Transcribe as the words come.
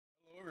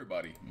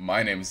Everybody,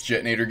 my name is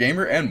Jetnator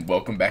Gamer, and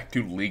welcome back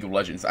to League of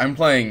Legends. I'm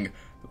playing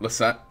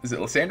is it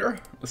Lissandra?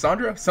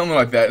 Lissandra? Something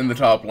like that in the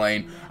top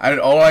lane.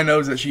 All I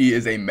know is that she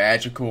is a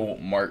magical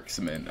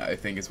marksman, I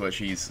think is what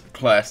she's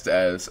classed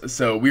as.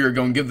 So we are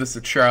going to give this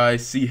a try,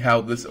 see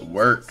how this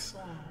works.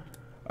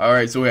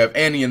 Alright, so we have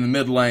Annie in the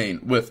mid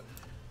lane with...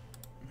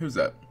 Who's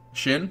that?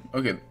 Shin?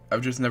 Okay, I've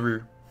just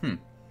never...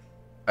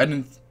 I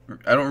don't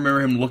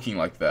remember him looking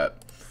like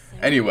that.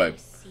 Anyway.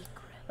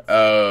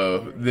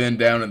 Then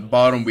down at the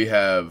bottom we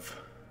have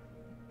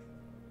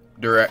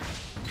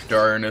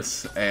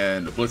Darnus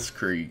and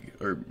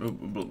Blitzkrieg, or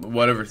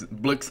whatever,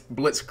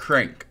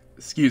 Blitzcrank,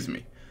 excuse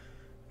me,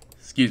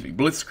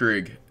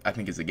 Blitzkrieg, I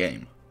think is a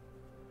game.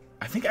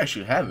 I think I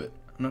should have it,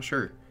 I'm not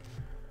sure.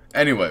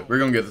 Anyway, we're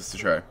gonna give this a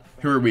try.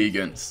 Who are we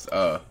against?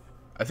 I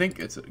think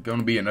it's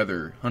gonna be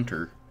another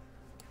Hunter,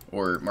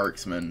 or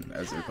Marksman,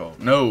 as they're called.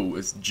 No,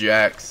 it's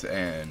Jax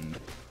and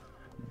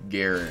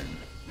Garen.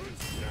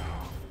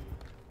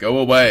 Go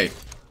away.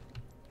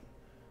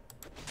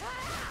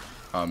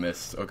 Oh,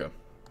 missed. Okay.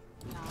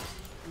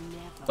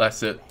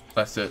 That's it.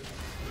 That's it.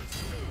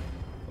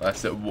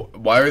 That's it.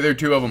 Why are there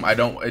two of them?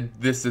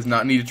 This does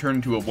not need to turn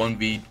into a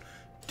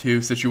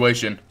 1v2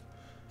 situation.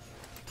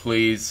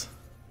 Please.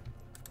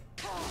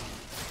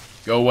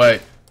 Go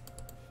away.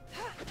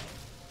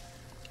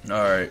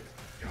 Alright.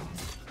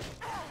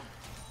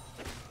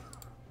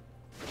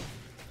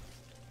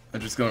 I'm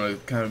just gonna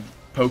kind of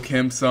poke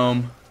him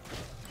some.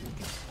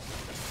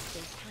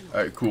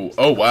 Alright, cool.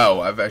 Oh,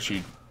 wow. I've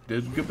actually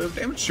did a good bit of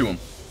damage to him.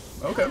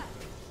 Okay.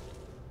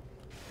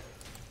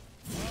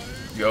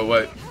 Go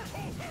away.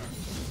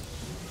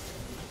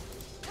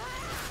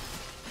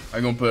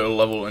 I'm gonna put a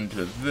level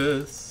into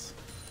this.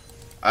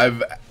 I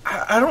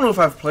don't know if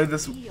I've played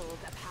this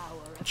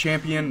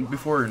champion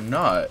before or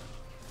not.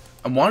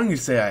 I'm wanting to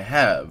say I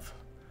have.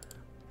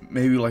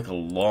 Maybe like a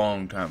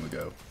long time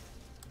ago.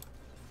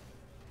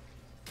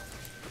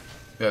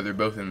 Yeah, they're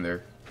both in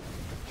there.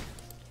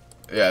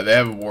 Yeah, they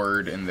have a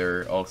ward in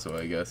there also,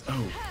 I guess.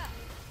 Oh.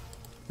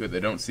 Good,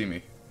 they don't see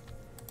me.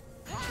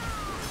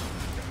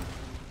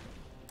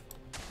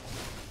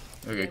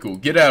 Okay, cool.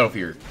 Get out of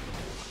here.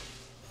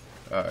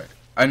 Alright.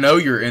 I know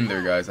you're in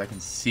there, guys. I can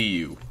see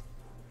you.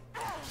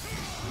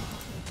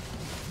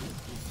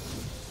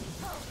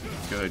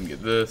 Go ahead and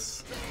get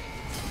this.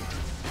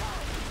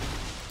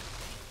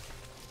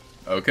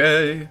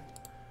 Okay.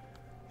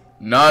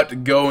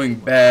 Not going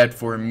bad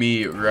for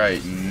me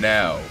right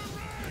now.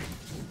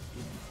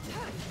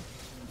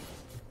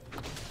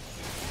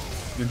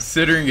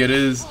 Considering it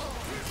is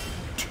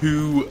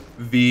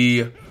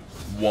 2v1,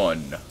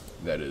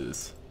 that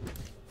is.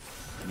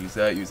 Use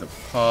that, use a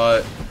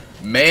pot.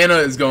 Mana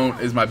is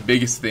my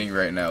biggest thing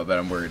right now that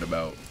I'm worried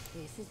about.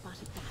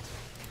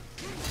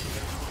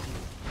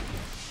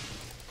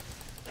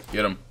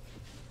 Get him.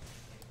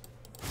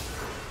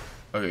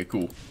 Okay,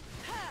 cool.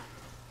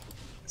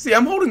 See,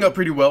 I'm holding up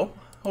pretty well.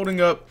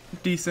 Holding up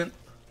decent.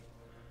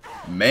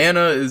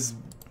 Mana is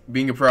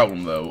being a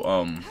problem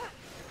though.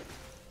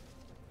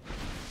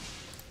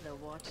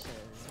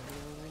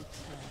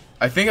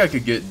 I think I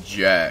could get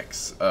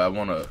Jax. I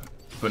want to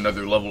put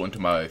another level into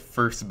my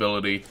first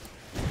ability.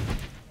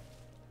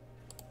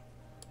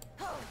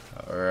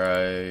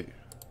 Alright.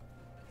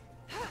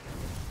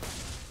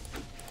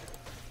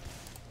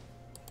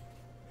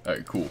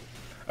 Alright, cool.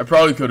 I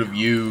probably could have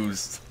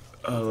used...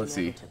 let's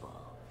see.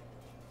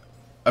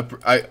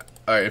 Alright,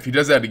 if he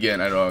does that again,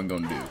 I know what I'm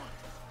going to do.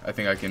 I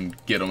think I can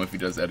get him if he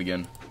does that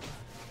again.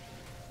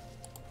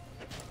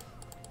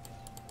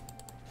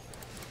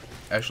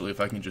 Actually, if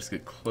I can just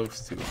get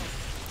close to him.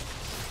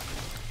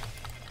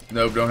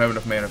 Nope, don't have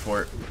enough mana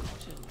for it.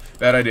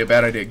 Bad idea,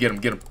 bad idea. Get him,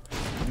 get him.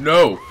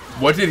 No!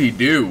 What did he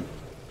do?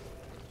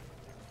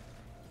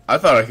 I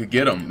thought I could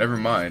get him. Never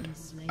mind.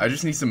 I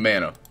just need some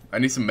mana. I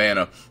need some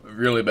mana.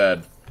 Really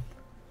bad.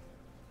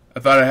 I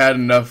thought I had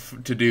enough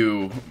to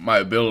do my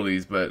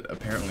abilities, but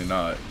apparently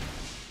not.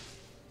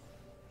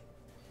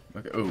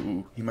 Okay,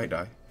 ooh, he might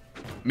die.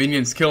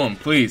 Minions, kill him,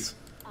 please.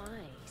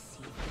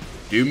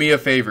 Do me a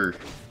favor.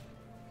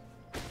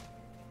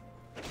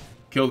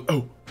 Kill.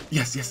 Oh,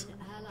 yes, yes.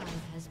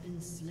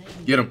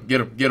 Get him, get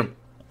him, get him.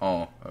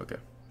 Oh, okay.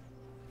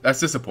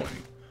 That's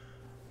disappointing.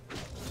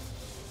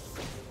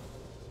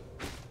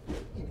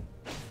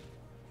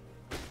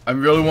 I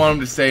really want him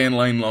to stay in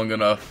lane long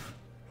enough.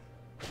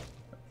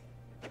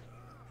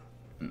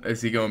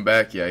 Is he going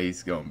back? Yeah,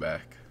 he's going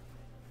back.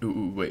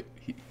 Ooh, wait.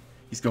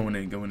 He's going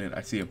in, going in.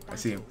 I see him, I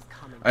see him.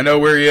 I know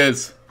where he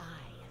is.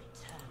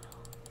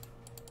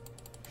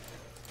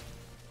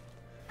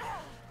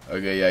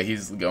 Okay, yeah,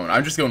 he's going.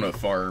 I'm just going to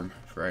farm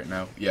for right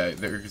now. Yeah,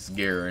 there's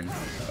Garen.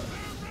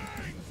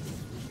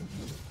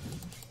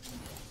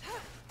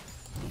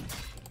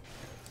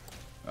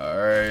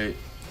 Alright.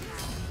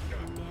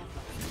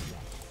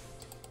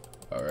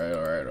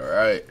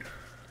 Alright.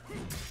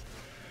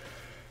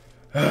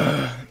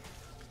 I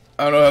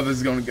don't know how this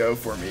is going to go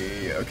for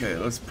me. Okay,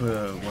 let's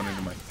put one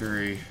into my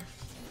 3.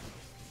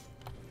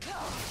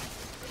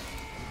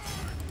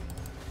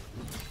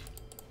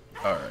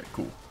 Alright,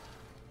 cool.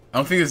 I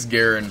don't think this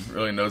Garen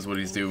really knows what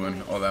he's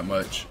doing all that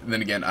much. And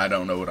then again, I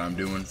don't know what I'm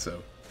doing,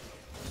 so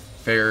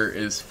fair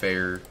is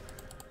fair.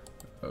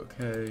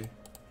 Okay.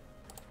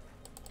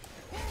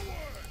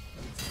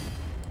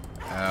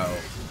 Ow.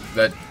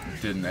 That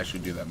didn't actually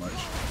do that much.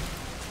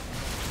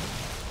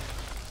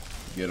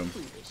 Get him.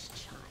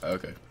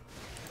 Okay.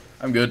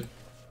 I'm good.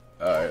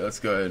 Alright, let's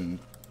go ahead and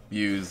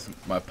use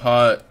my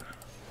pot.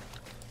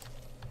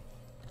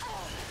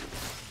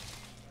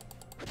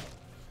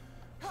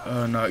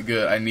 Not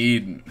good. I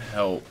need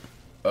help.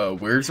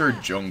 Where's our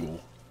jungle?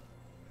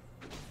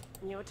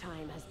 Your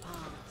time has passed.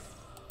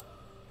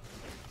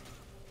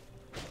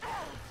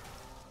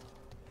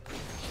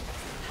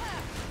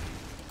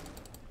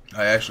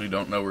 I actually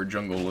don't know where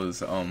jungle is.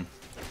 Do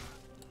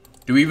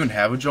we even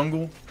have a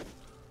jungle?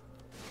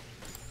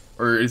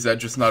 Or is that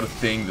just not a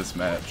thing this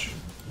match?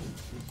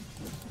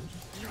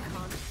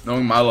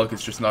 Knowing my luck,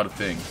 it's just not a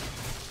thing.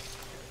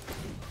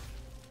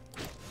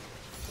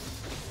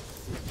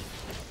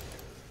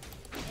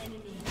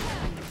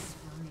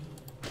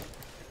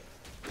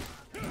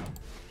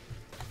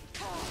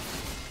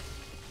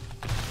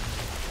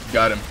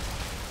 Got him.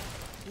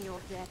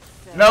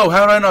 No,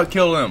 how did I not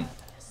kill him?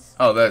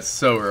 Oh, that's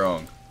so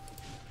wrong.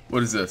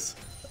 What is this?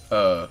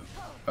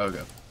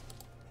 Okay.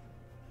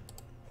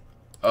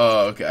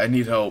 Okay, I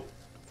need help.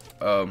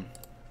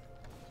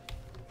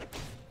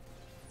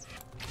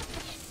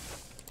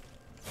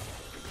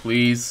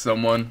 Please,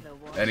 someone,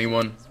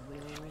 anyone.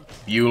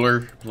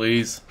 Bueller,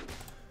 please.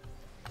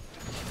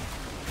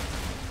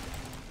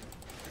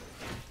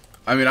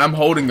 I mean, I'm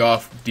holding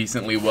off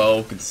decently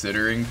well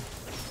considering,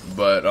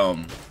 but I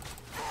don't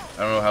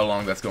know how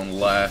long that's going to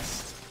last.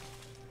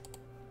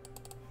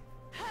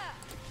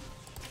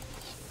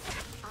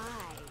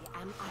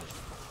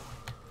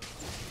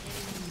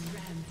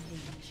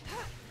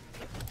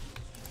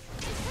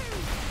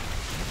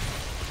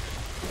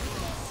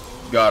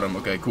 Got him.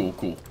 Okay, cool,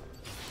 cool.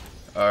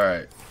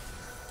 Alright.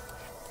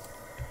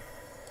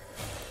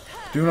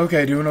 Doing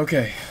okay, doing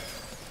okay.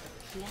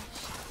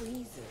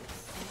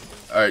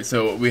 Alright,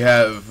 so we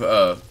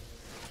have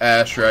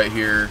Ashe right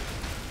here.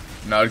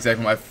 Not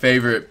exactly my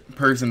favorite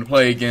person to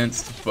play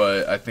against,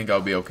 but I think I'll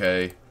be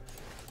okay.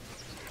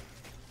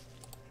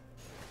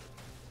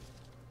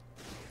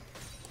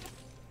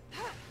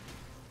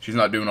 She's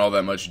not doing all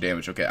that much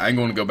damage. Okay, I'm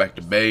going to go back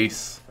to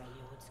base.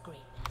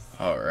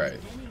 Alright.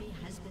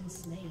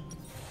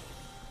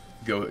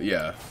 Go,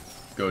 yeah.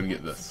 Go and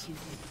get this.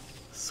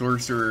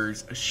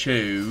 Sorcerer's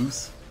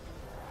shoes.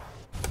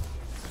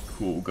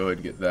 Cool, go ahead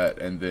and get that,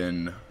 and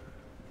then,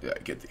 yeah,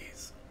 get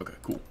these. Okay,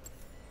 cool.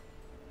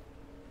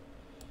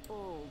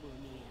 All will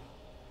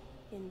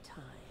kneel in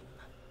time.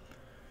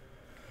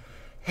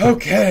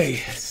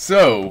 Okay,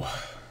 so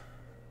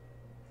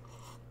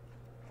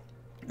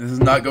this is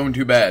not going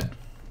too bad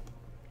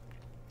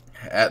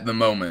at the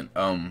moment.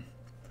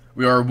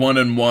 We are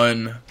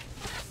 1-1,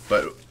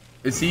 but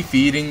is he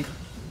feeding?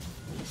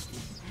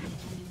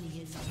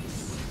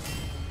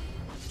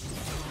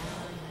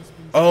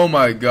 Oh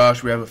my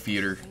gosh, we have a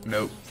feeder.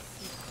 Nope.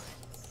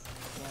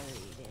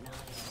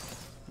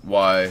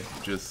 Why?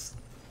 Just...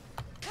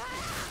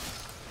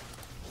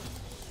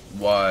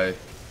 Why?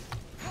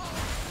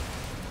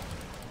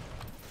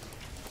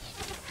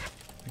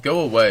 Go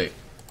away.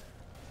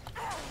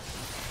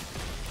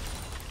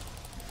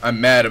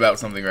 I'm mad about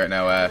something right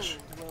now, Ashe.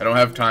 I don't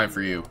have time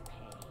for you.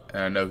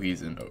 And I know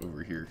he's in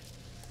over here.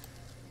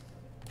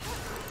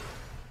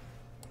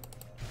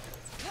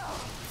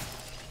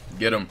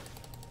 Get him.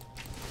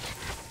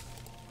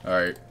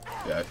 Alright,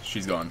 yeah,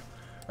 she's gone.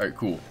 Alright,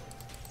 cool.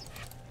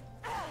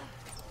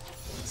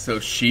 So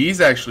she's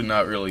actually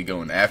not really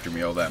going after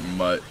me all that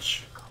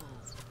much.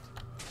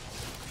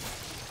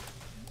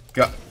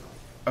 Got...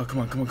 Oh, come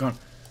on, come on, come on.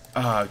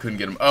 Ah, I couldn't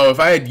get him. Oh, if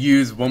I had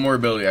used one more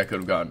ability, I could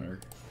have gotten her.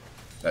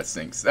 That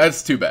stinks.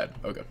 That's too bad.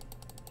 Okay.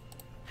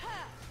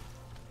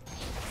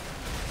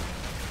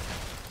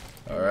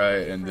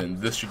 Alright, and then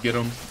this should get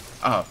him.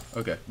 Ah,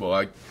 okay. Well,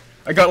 I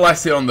got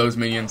last hit on those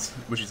minions,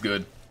 which is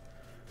good.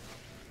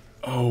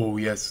 Oh,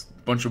 yes.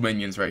 Bunch of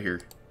minions right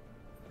here.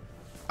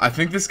 I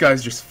think this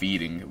guy's just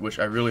feeding, which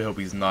I really hope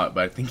he's not,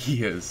 but I think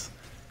he is.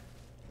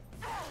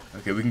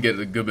 Okay, we can get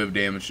a good bit of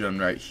damage done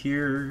right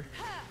here.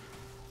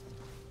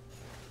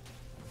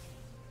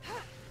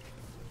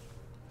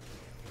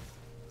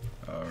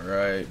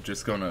 Alright,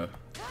 just gonna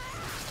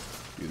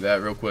do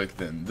that real quick,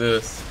 then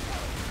this.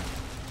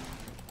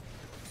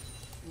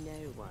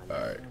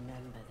 Alright,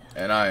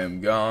 and I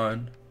am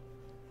gone.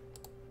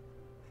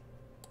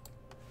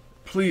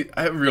 Please,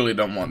 I really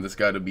don't want this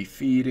guy to be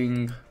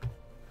feeding.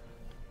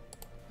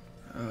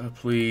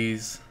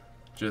 Please,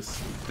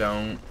 just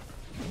don't.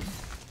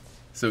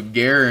 So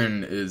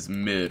Garen is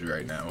mid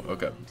right now.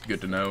 Okay, good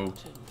to know.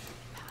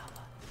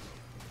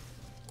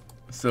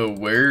 So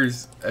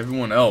where's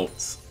everyone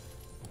else?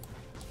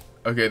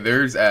 Okay,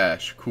 there's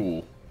Ashe.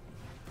 Cool.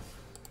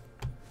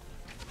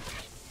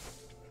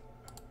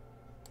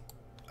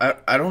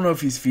 I don't know if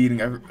he's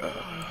feeding.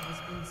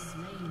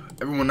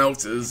 Everyone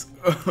else is.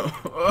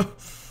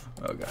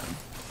 Oh god.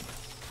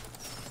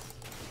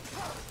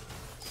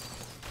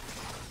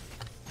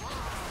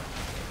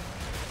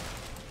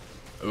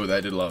 Oh,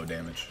 that did a lot of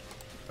damage.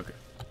 Okay.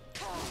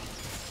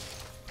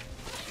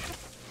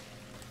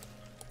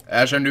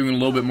 Ash, I'm doing a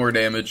little bit more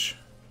damage.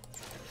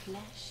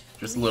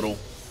 Just a little.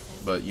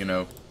 But, you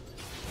know.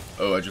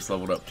 Oh, I just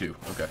leveled up too.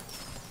 Okay.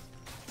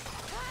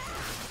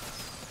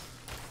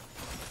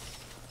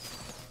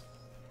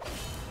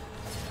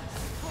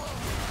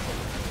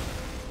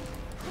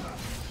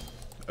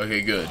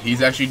 Okay, good.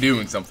 He's actually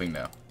doing something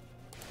now.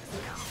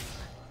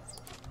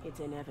 It's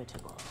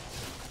inevitable.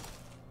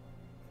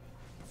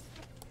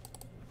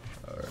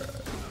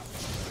 Alright.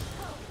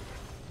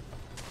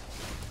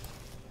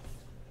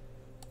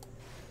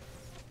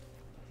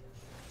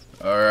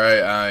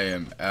 Alright, I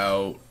am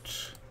out.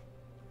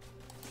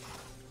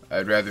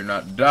 I'd rather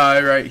not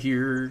die right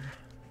here.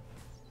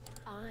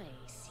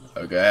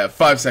 Okay, I have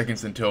 5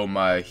 seconds until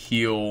my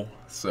heal,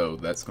 so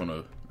that's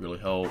gonna really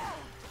help.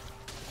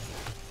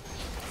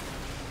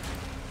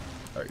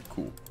 Alright,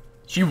 cool.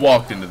 She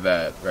walked into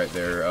that right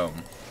there.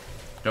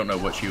 Don't know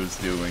what she was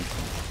doing.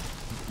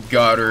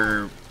 Got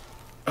her.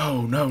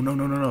 Oh, no, no,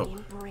 no, no, no.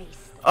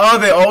 Oh,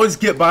 they always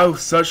get by with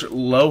such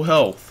low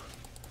health.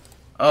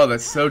 Oh,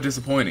 that's so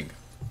disappointing.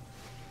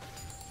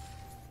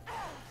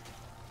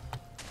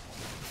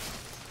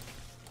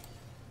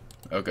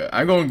 Okay,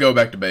 I'm going to go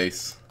back to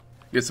base.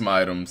 Get some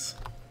items.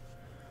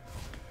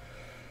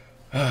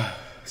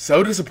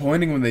 So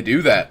disappointing when they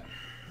do that.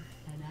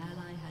 An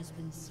ally has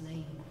been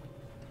slain.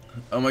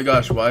 Oh my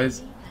gosh, why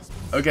is...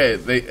 Okay,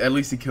 at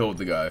least he killed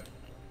the guy.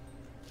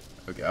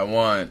 Okay, I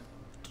want...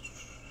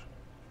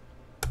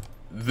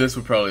 This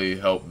would probably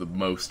help the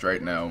most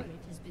right now.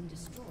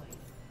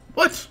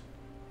 What?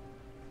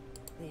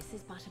 This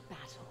is but a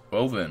battle.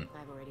 Well then.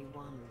 I've already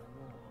won the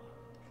war.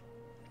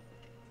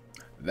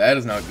 That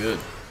is not good.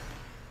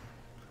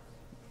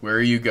 Where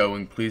are you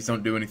going? Please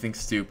don't do anything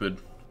stupid.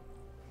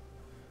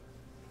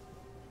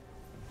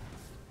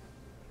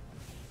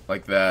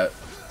 Like that.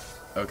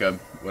 Okay,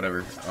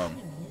 whatever.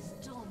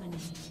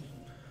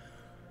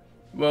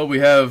 Well, we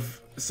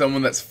have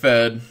someone that's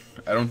fed.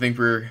 I don't think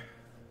we're...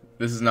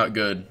 This is not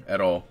good at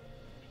all.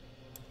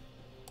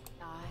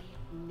 I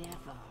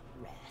never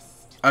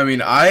rest. I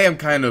mean, I am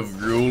kind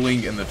of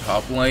ruling in the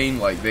top lane.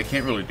 Like, they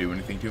can't really do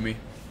anything to me.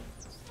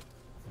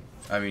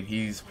 I mean,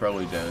 he's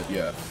probably dead,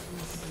 yeah.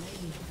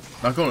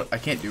 Not gonna... I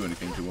can't do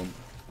anything to him.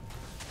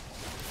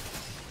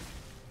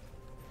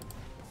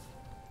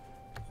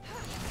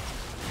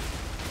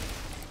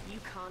 You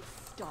can't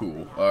stop Cool,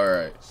 me.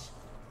 alright.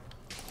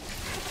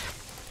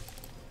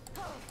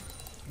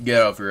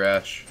 Get off your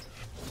Ash.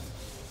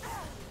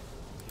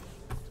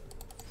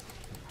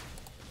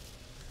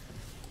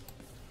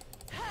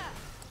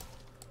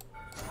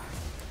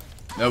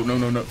 No, no,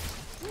 no, no.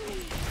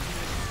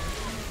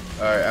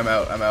 Alright, I'm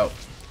out, I'm out.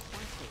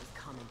 Battles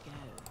come and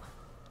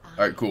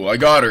go. Alright, cool. I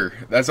got her.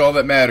 That's all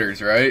that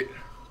matters, right?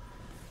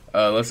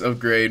 Let's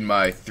upgrade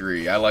my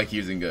 3. I like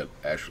using it,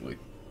 actually.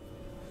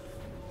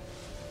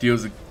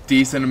 Deals a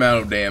decent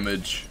amount of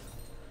damage.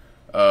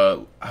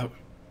 Yeah,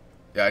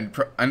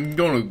 I'm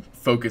going to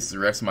focus the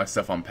rest of my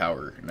stuff on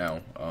power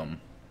now.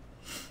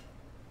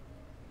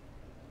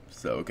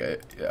 So, okay,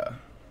 yeah.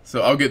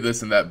 So, I'll get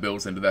this and that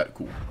builds into that.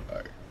 Cool.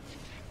 Alright.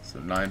 So,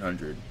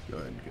 900. Go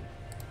ahead and get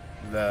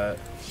that.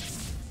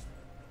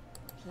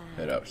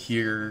 Head out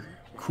here.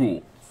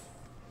 Cool.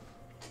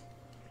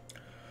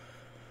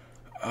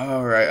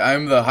 Alright,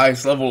 I'm the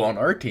highest level on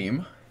our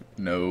team.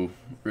 No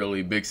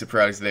really big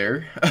surprise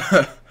there.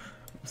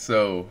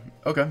 So,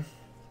 okay.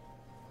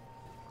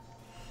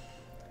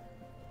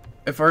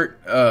 If our,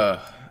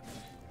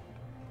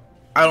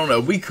 I don't know,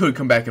 we could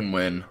come back and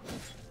win.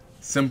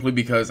 Simply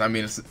because, I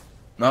mean, it's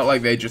not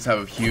like they just have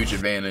a huge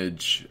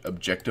advantage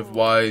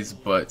objective-wise,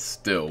 but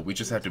still, we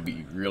just have to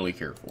be really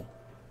careful.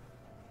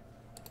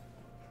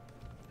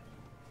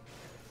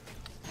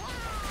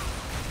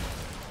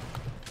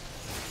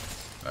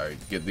 Alright,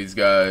 get these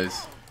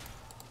guys.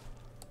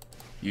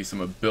 Use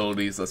some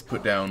abilities. Let's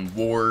put down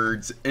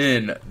wards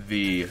in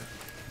the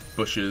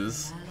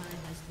bushes.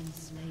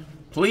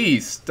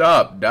 Please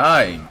stop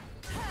dying.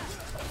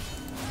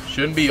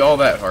 Shouldn't be all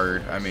that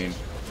hard. I mean,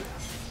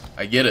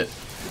 I get it.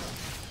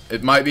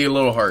 It might be a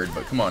little hard,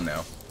 but come on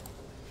now.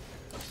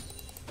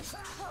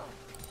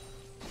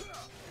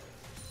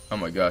 Oh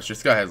my gosh,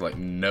 this guy has like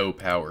no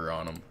power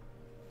on him.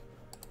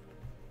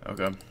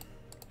 Okay.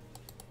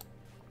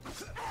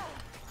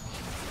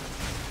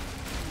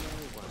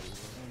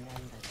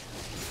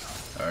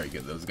 Alright,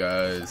 get those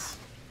guys.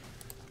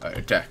 Alright,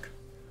 attack.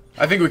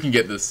 I think we can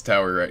get this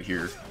tower right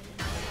here.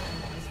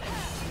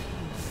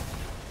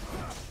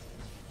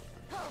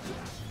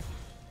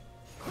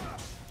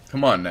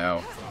 Come on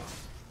now.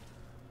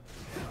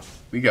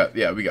 We got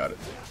it.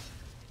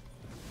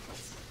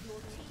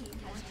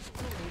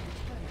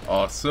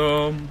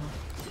 Awesome.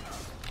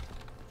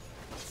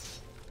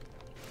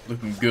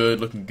 Looking good,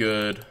 looking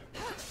good.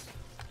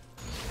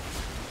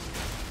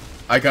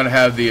 I kind of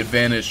have the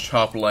advantage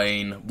top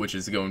lane, which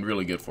is going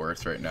really good for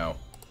us right now.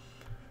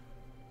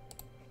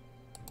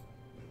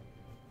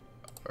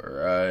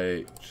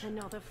 Alright.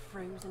 Another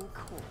frozen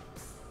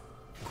corpse.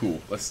 Cool.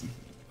 Let's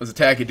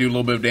attack it, do a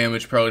little bit of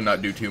damage, probably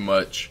not do too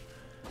much.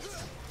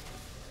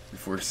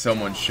 before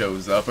someone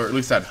shows up, or at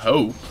least I'd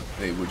hope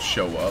they would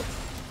show up.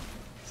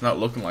 It's not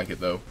looking like it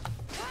though.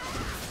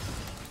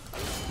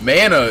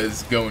 Mana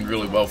is going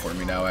really well for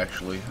me now,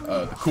 actually.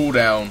 The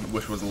cooldown,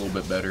 which was a little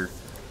bit better.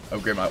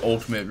 Upgrade my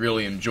ultimate,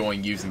 really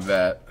enjoying using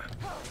that.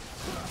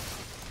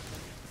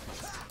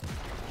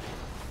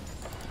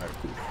 Alright,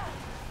 cool.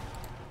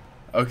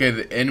 Okay,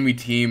 the enemy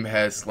team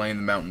has slain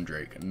the mountain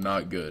drake.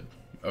 Not good.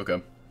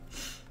 Okay.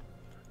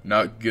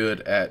 Not good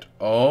at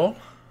all.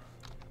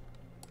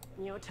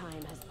 Your time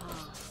has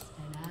passed.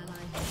 An ally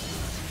has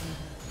been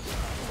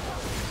slain.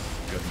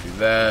 Go and do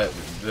that,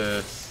 do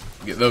this,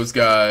 get those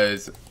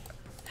guys.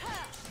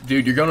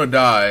 Dude, you're gonna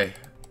die.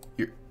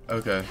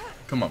 Okay,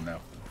 come on now.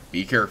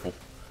 Be careful.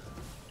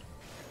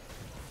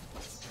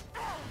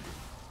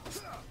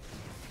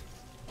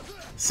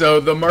 So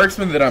the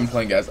marksman that I'm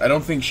playing as, I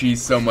don't think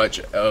she's so much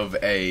of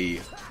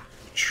a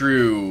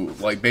true,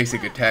 like,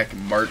 basic attack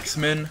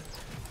marksman,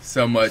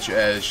 so much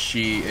as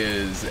she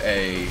is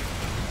a,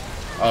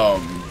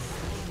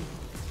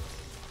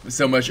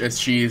 so much as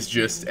she is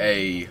just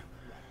a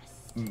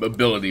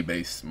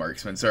ability-based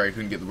marksman. Sorry, I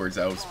couldn't get the words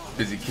out. I was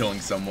busy killing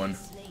someone.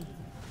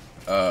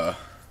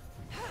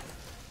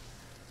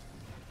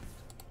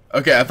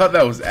 Okay, I thought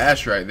that was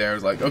Ashe right there. I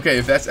was like, okay,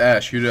 if that's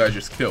Ashe, who did I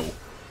just kill?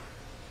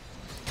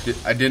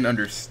 I didn't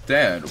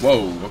understand.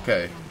 Whoa,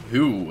 okay.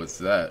 Who was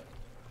that?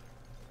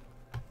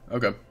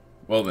 Okay,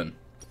 well then.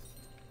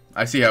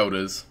 I see how it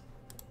is.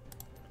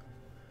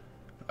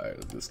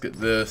 Alright, let's get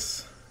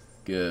this.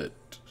 Get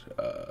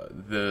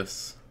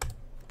this.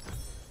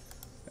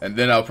 And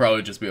then I'll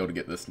probably just be able to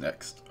get this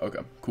next. Okay,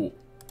 cool.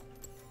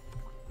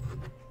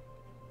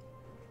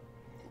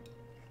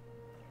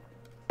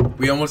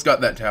 We almost got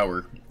that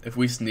tower. If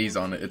we sneeze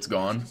on it, it's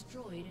gone.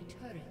 Destroyed a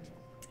turret.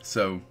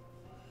 So,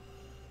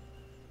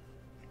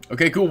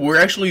 okay, cool. We're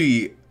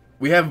actually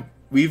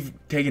we've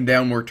taken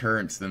down more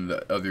turrets than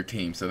the other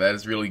team, so that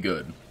is really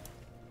good.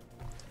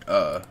 There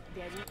will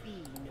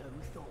be no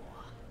Thor.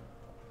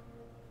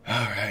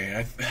 All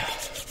right,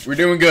 we're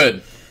doing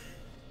good.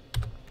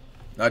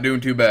 Not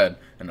doing too bad.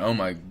 And oh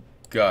my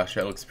gosh,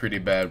 that looks pretty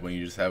bad when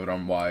you just have it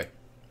on Y.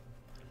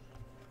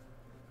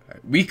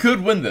 Right, we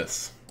could win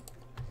this.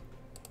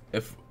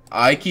 If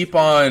I keep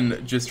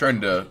on just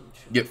trying to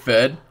get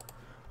fed.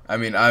 I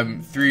mean,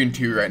 I'm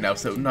 3-2 right now,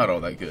 so not all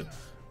that good.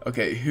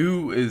 Okay,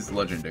 who is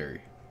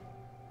legendary?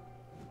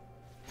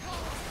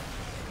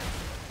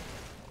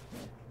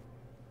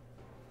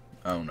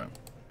 I don't know.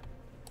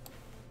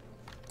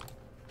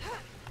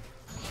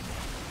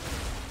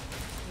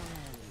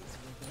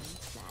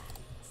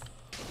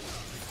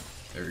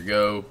 There we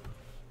go.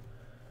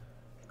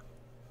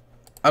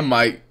 I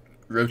might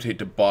rotate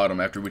to bottom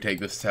after we take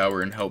this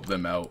tower and help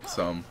them out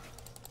some.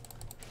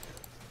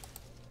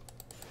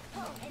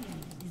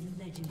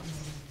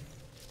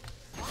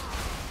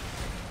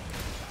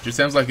 Just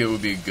sounds like it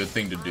would be a good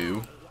thing to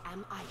do.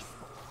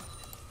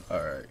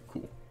 Alright,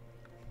 cool.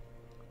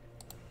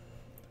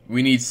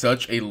 We need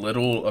such a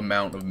little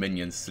amount of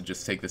minions to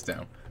just take this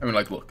down. I mean,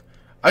 like, look.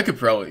 I could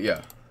probably,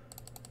 yeah.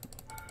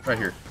 Right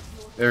here.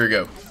 There we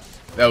go.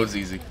 That was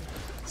easy.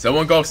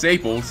 Someone called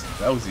Staples.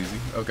 That was easy.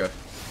 Okay.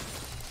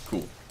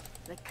 Cool.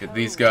 Get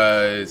these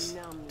guys.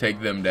 Take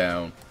them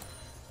down.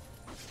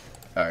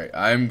 Alright,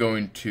 I'm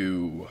going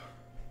to...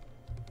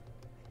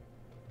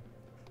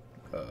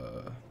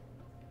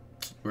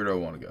 where do I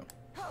want to go?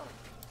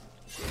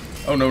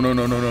 Oh, no, no,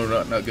 no, no,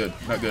 no, not good.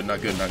 Not good,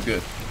 not good, not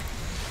good.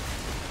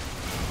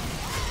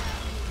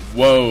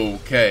 Whoa,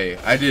 okay.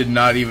 I did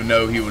not even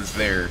know he was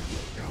there.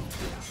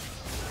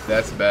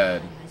 That's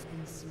bad.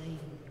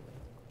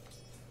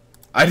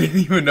 I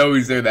didn't even know he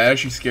was there. That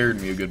actually scared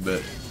me a good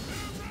bit.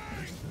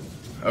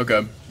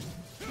 Okay.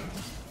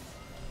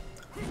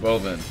 Well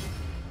then.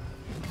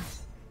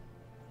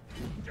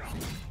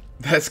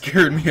 That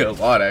scared me a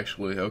lot,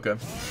 actually. Okay.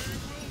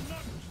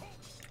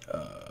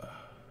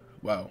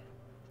 Wow.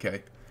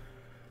 Okay.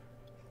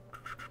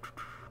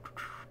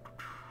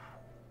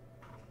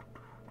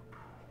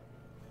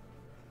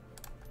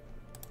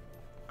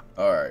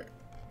 Alright.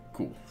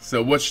 Cool.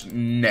 So what's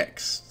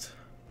next?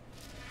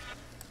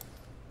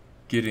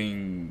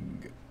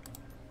 Getting...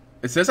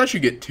 It says I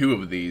should get 2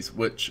 of these,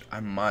 which I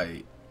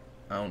might.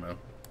 I don't know.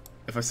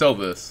 If I sell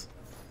this,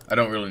 I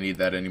don't really need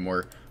that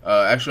anymore.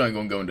 Actually, I'm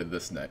going to go into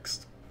this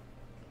next.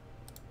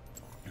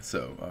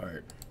 So,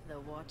 alright.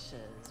 The Watchers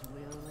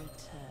will return.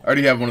 I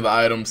already have one of the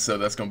items, so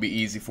that's going to be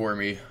easy for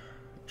me.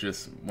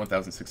 Just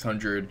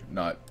 1,600.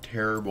 Not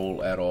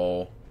terrible at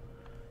all.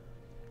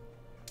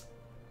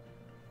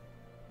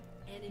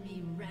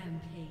 Enemy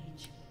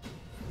rampage.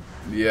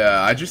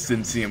 Yeah, I just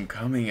didn't see him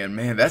coming, and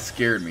man, that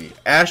scared me.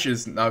 Ashe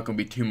is not going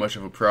to be too much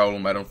of a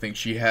problem. I don't think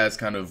she has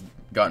kind of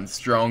gotten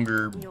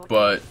stronger,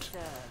 but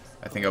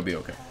I think I'll be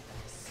okay.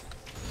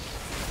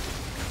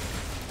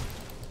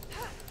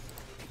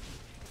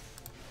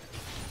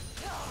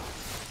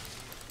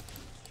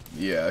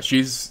 Yeah,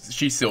 she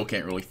still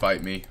can't really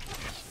fight me.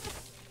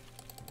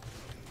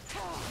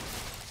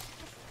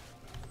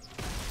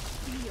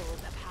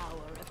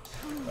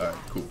 Alright,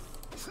 cool.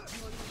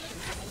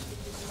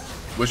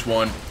 Which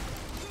one?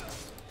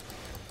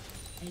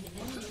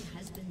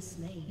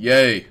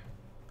 Yay. An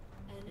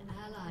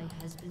ally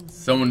has been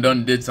Someone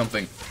done did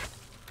something.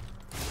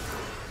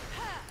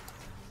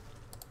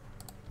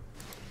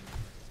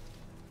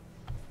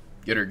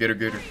 Get her, get her,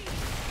 get her.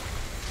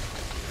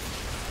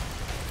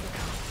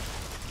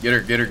 Get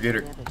her, get her, get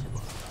her.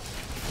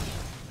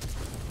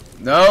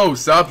 No,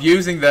 stop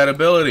using that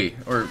ability.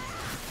 Or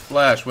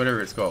flash,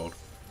 whatever it's called.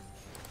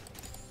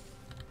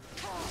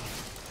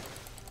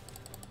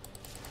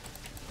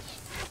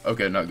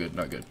 Okay, not good,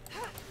 not good.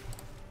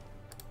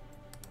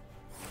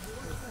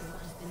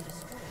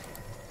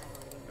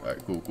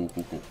 Alright, cool, cool,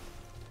 cool, cool.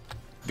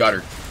 Got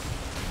her.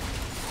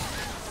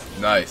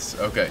 Nice,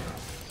 okay.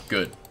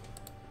 Good.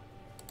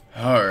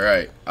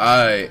 Alright,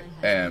 I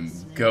am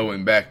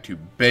going back to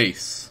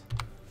base.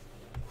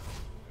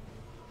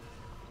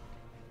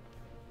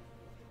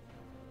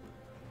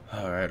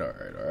 Alright,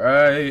 alright,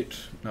 alright.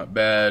 Not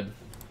bad.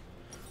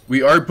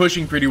 We are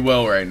pushing pretty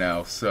well right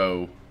now,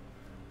 so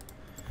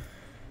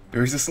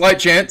there's a slight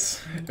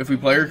chance, if we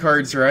play our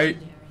cards right,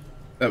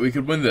 that we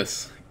could win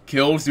this.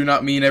 Kills do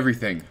not mean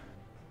everything,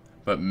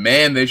 but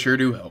man, they sure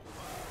do help.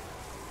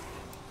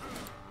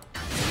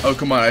 Oh,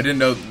 come on, I didn't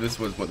know that this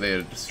was what they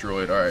had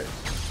destroyed. Alright.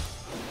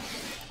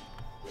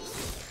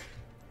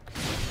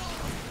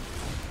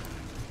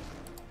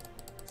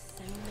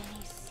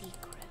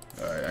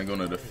 Alright, I'm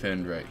gonna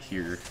defend right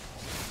here.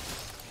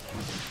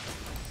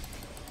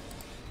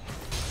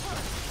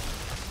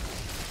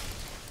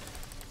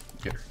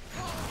 Get her.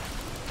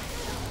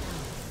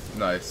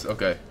 Nice,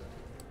 okay.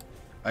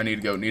 I need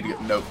to go,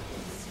 nope.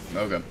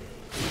 Okay.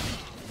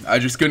 I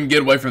just couldn't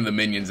get away from the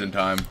minions in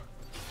time,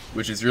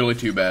 which is really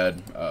too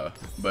bad,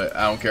 but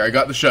I don't care. I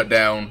got the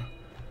shutdown,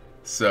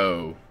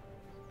 so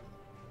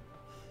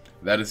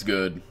that is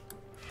good.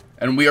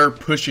 And we are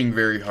pushing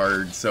very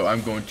hard, so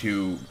I'm going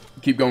to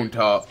keep going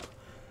top,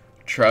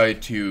 try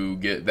to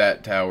get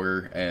that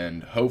tower,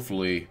 and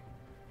hopefully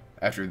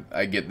after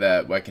I get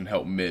that, I can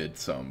help mid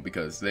some,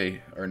 because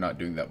they are not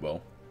doing that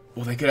well.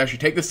 Well, they could actually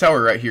take this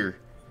tower right here,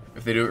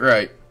 if they do it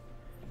right.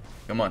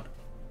 Come on.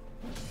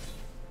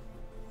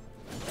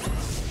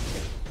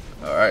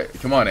 Alright,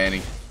 come on,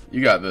 Annie.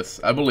 You got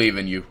this. I believe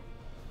in you.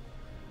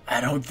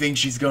 I don't think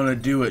she's gonna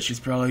do it. She's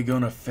probably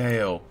gonna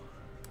fail.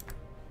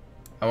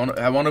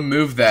 I wanna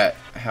move that.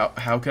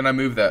 How can I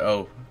move that?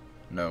 Oh,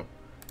 no.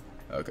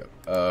 Okay.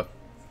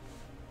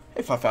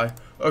 Hey, 5-5.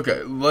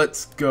 Okay,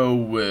 let's go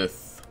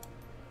with.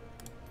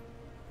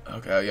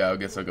 Okay, yeah, I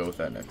guess I'll go with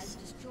that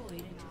next.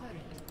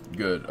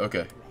 Good.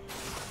 Okay.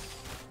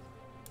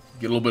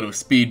 Get a little bit of a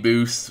speed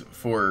boost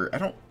for. I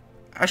don't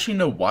actually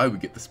know why we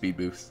get the speed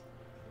boost,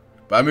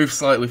 but I move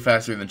slightly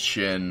faster than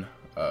Shin.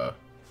 I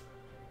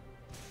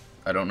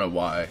don't know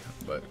why,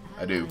 but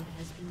I do.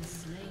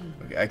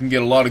 Okay, I can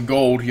get a lot of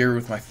gold here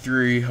with my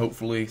 3,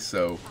 hopefully,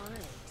 so.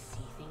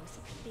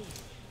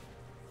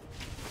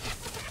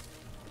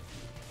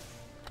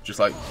 Just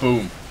like,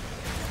 boom.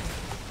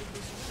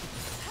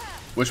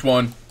 Which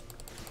one?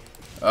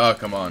 Oh,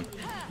 come on.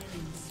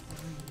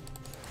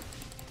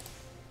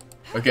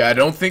 Okay, I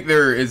don't think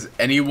there is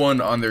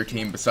anyone on their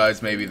team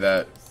besides maybe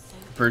that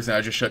person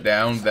I just shut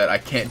down that I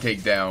can't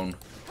take down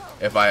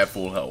if I have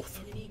full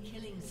health.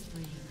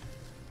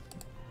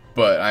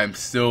 But I'm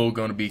still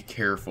going to be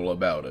careful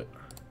about it.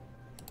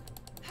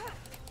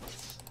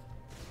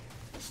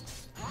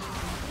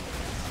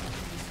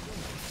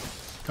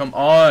 Come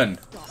on!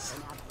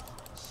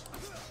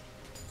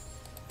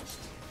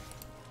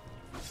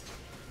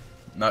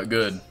 Not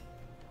good.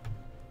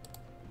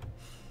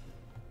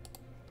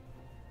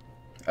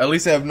 At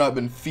least I have not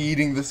been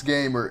feeding this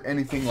game or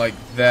anything like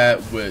that,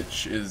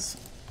 which is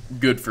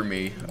good for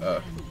me.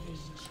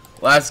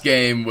 Last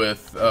game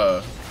with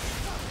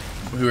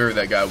whoever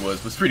that guy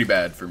was pretty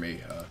bad for me.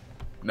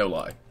 No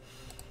lie.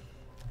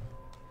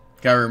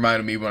 Kind of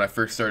reminded me when I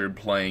first started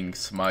playing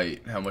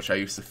Smite, how much I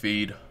used to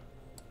feed.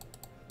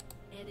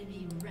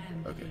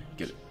 Okay,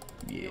 get it.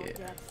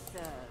 Yeah.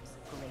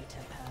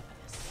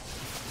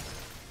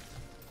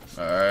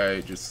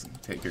 Alright, just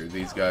take care of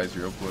these guys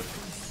real quick.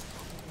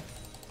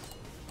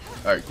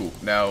 Alright, cool.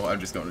 Now I'm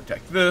just going to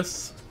attack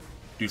this.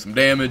 Do some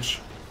damage.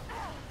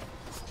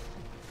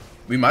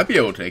 We might be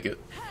able to take it.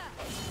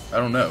 I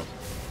don't know.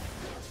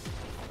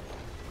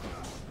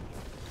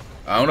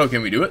 I don't know,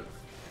 can we do it?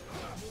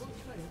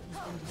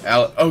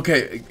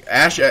 Okay,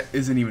 Ashe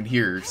isn't even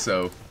here,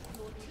 so.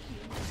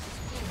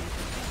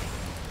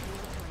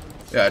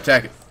 Yeah,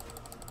 attack it.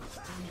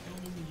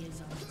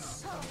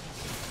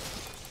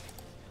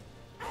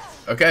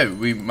 Okay,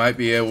 we might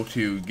be able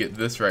to get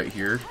this right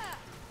here.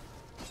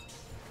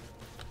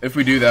 If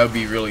we do, that would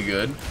be really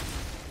good.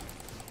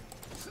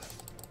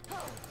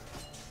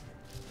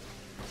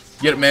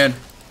 Get it, man.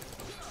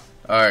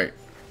 Alright.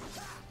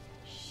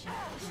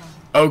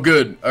 Oh,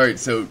 good. Alright,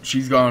 so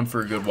she's gone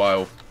for a good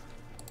while.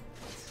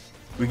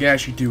 We can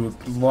actually do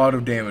a lot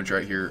of damage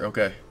right here.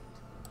 Okay.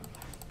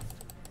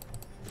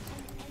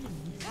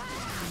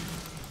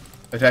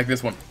 Attack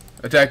this one.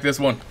 Attack this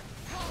one.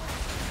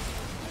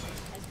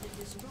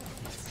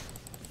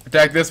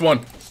 Attack this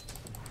one.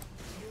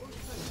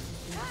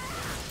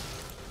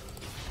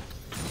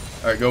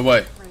 Alright, go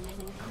away.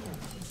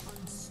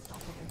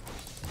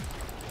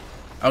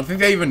 I don't think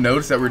they even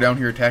noticed that we're down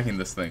here attacking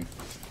this thing.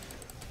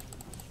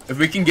 If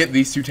we can get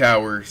these 2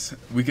 towers,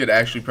 we could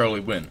actually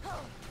probably win.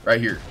 Right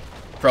here.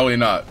 Probably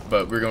not,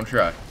 but we're gonna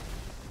try.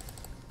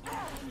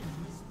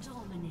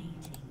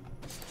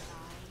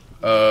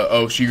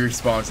 Oh, she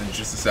respawns in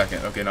just a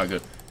second. Okay, not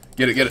good.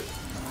 Get it, get it.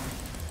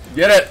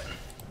 Get it!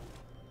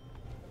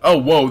 Oh,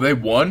 whoa, they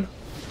won?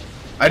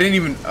 I didn't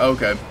even...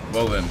 Okay,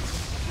 well then.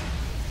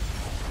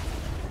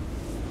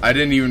 I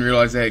didn't even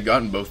realize they had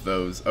gotten both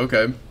those.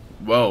 Okay,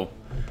 well,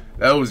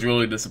 that was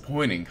really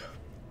disappointing.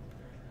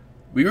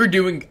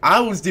 I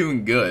was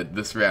doing good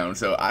this round,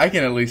 so I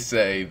can at least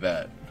say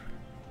that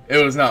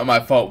it was not my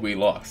fault we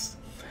lost.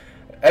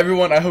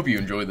 Everyone, I hope you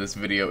enjoyed this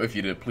video. If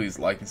you did, please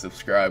like and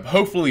subscribe.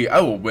 Hopefully, I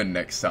will win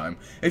next time.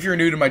 If you're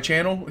new to my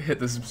channel, hit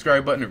the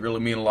subscribe button. It really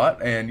means a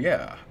lot. And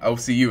yeah, I will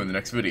see you in the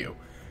next video.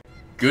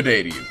 Good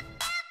day to you.